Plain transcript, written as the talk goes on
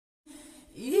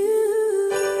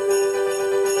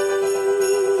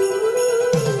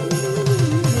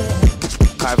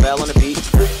Carvel on the beat.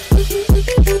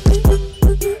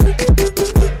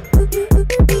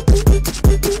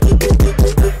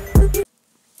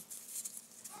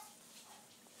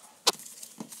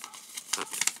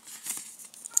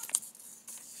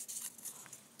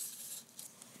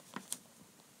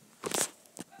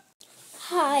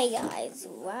 Hi guys,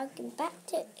 welcome back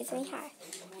to It's Me Hi.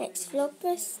 It's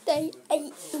Vlogmas Day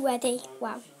 8 already.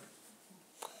 Wow.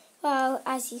 Well,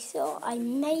 as you saw, I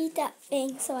made that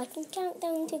thing so I can count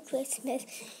down to Christmas.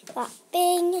 That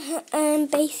thing, and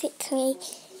basically,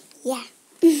 yeah.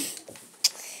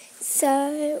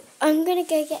 So, I'm going to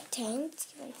go get changed.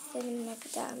 I'm still in my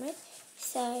pajamas.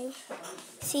 So,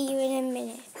 see you in a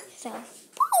minute. So,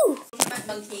 woo!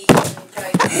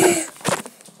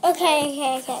 Okay.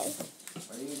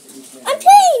 I'm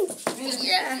playing!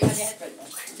 Yes!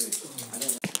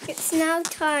 It's now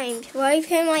time to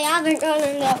open my other gun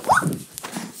and look.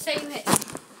 Same it.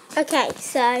 Okay,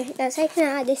 so let's open it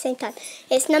at the same time.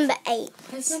 It's number 8.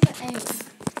 It's number 8.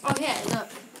 Oh yeah, look.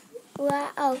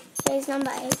 Oh, here's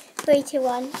number 8. 3, 2,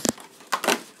 1.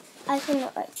 I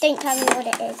cannot. Don't tell me what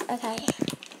it is. Okay.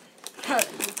 I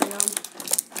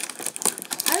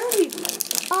don't even like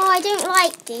them. Oh, I don't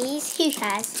like these. Who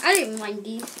cares? I don't even mind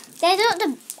these. They're not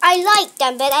the. I like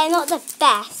them, but they're not the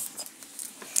best.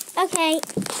 Okay,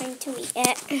 time to eat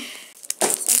it.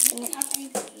 Let's open it.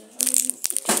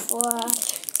 Wow.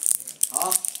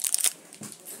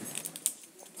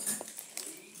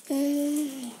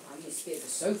 I'm just scared the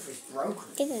sofa's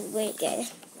broken. This is really good.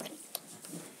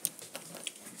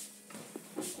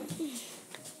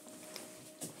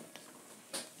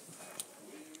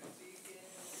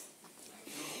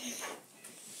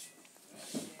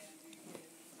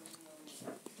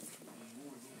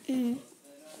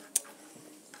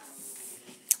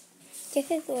 This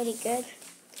is really good.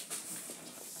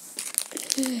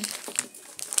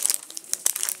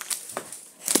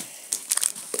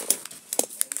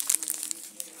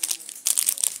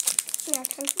 Now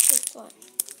time for this one.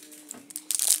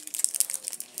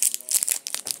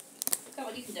 Come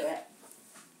on, you can do it.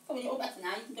 Come on, you're all better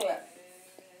now, you can do it.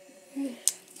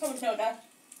 Come on, Tilda.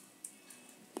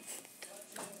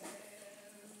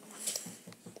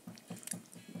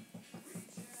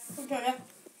 Come on, Tilda.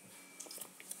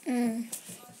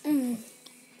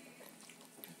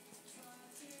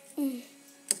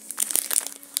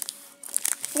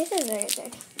 This is very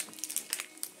good.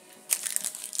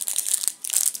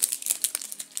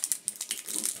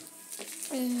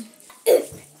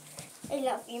 I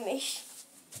love you, Mish.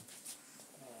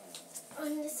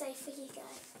 I'm going to say for you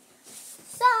guys.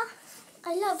 So,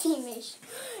 I love you, Mish.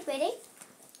 Ready?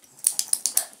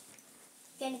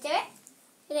 You going to do it?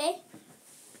 Ready?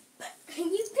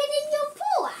 You putting your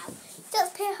paw out.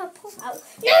 Just put her paw out.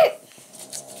 No!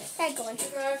 They're gone.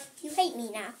 You hate me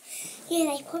now. Yeah,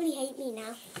 they probably hate me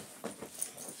now.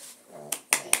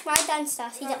 Well done,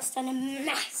 Stacy. That's done a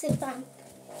massive bump.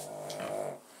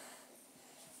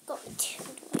 Got the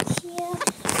children here.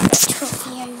 Got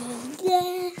Trophy over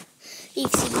there.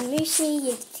 You've seen Lucy.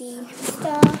 You've seen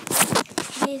Star.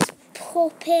 Here's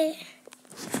Puppet.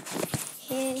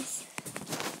 Here's...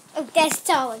 Oh, there's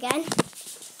Star again.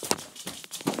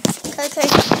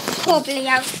 Coco's wobbly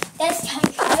out. There's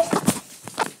Coco.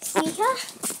 See her?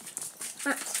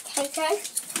 That's Coco.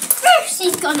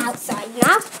 She's gone outside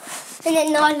now. And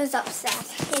then Nyla's upstairs.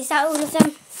 Is that all of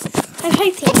them? I'm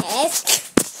hoping it is.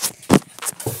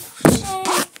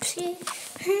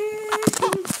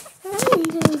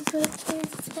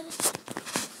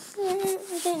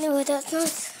 I don't know what that's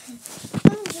not.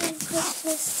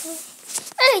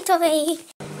 Hey, Tommy.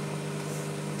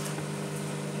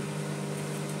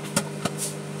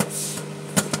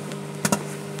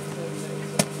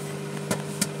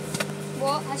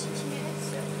 What? Hasn't she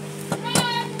noticed?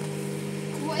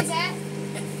 What is that?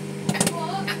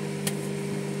 What?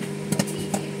 What do you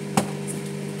do?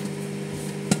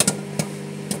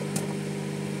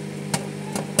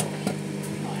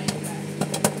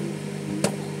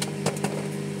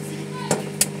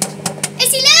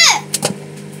 Is he look?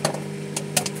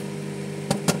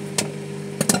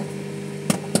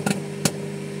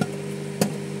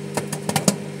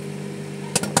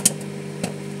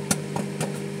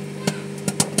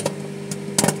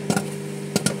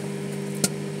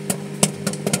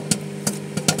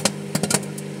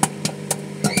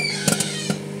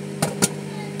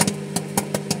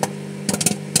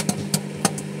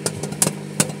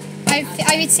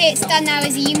 I would say it's done now,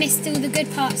 Izzy. You missed all the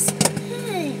good parts.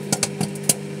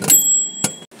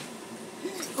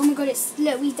 Oh my god,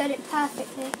 look, we've done it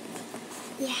perfectly.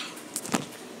 Yeah.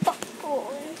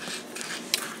 Popcorn.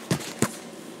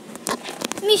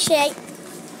 Milkshake.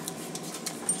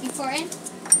 You pour it in?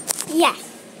 Yeah.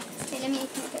 Okay, let me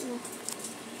open it a bit more.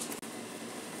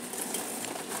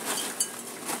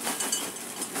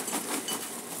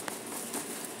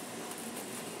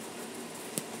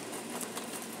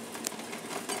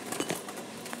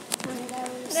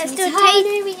 Let's do a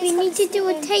taste. We need to do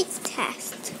a taste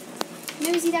test. No,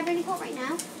 is that really hot right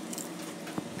now?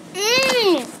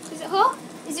 Mmm. Is it hot?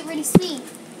 Is it really sweet?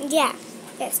 Yeah,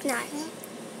 it's nice.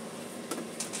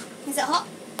 Is it hot?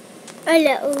 A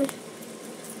little.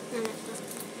 No,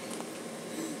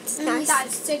 it's not. It's nice.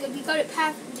 That's so good. We got it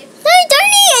perfect. No,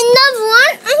 don't eat another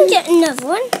one. I can get another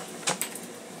one.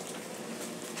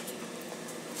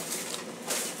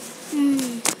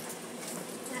 Mmm.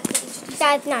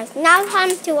 That's nice. Now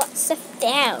time to watch the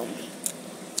film.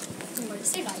 What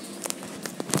is it like?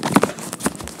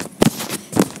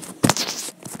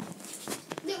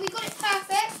 Look, we got it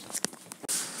perfect.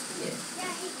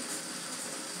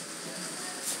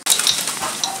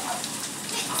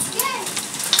 Yeah.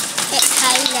 It's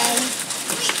Halo.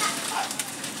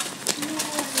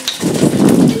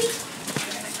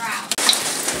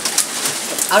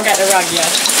 I'll get the rug, yeah.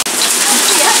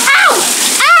 Ow!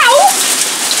 Ow!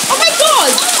 Oh my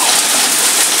god!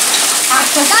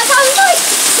 That sounds like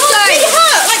It really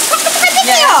hurt! Like, fucking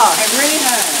pedicure! It really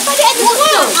hurts. Like, it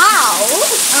Ow!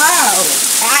 Ow!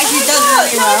 It actually does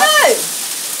really no, hurt.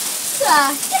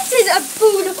 no! This is a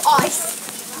ball of ice.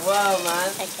 Whoa, man.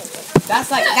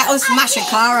 That's like, that will smash a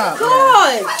car up.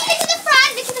 God! Look at the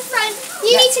front, look at the front.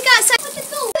 You need to go outside. What's the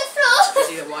floor? The floor.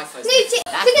 See the Wi-Fi's Look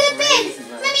at the bin. crazy,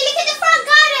 man. Mummy, look at the front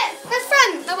garden. The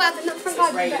front. Oh, well, but not front It's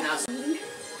garden. raining now.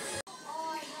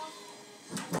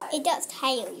 It does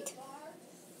tailed.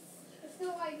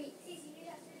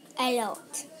 A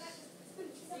lot.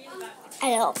 A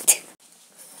lot.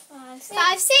 5, 6, 7,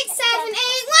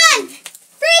 8, 1, 3,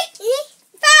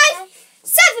 5,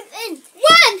 7, and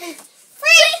 1, 3,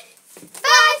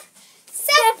 5,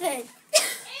 7.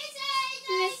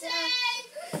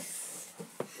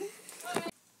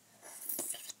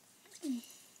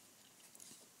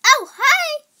 Oh, hi!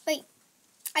 Wait,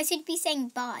 I should be saying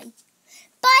bye.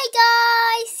 Bye,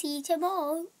 guys! See you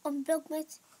tomorrow on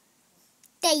Vlogmas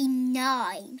Day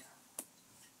 9.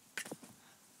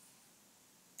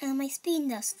 And my spoon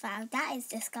just fell. That is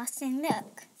disgusting.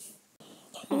 Look.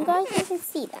 You guys can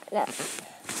see that. Look.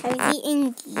 I was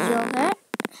eating yogurt.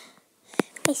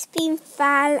 My spoon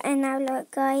fell, and now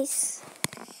look, guys.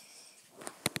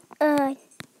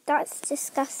 That's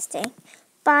disgusting.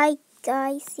 Bye,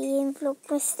 guys. See you in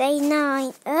Vlogmas Day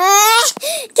 9.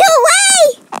 Go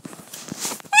away!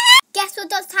 Guess what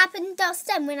just happened just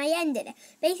then when I ended it?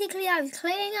 Basically, I was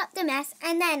clearing up the mess,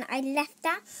 and then I left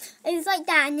that. It was like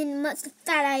that, and then it must have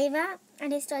fell over,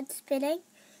 and it started spilling.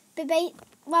 But,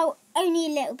 well, only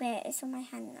a little bit. It's on my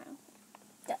hand now.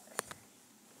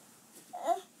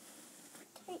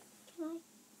 Can I?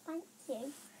 Thank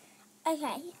you.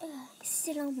 Okay, it's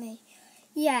still on me.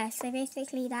 Yeah, so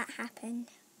basically that happened.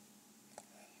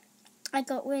 I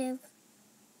got rid of...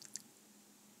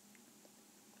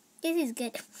 This is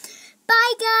good.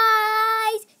 Bye,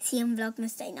 guys! See you on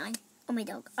Vlogmas Day 9. Oh, my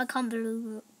dog. I can't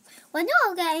believe it. Well, no,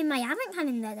 I'll get in my advent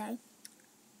calendar, though.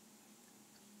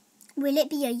 Will it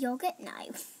be a yogurt? No.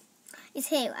 It's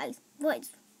heroes. What?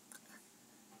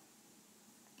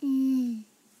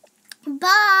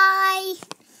 Bye!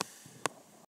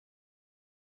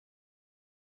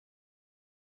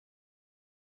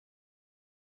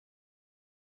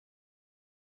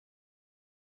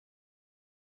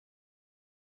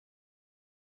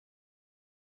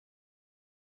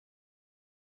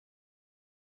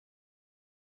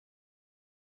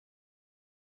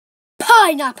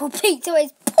 Pineapple pizza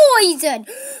is poison!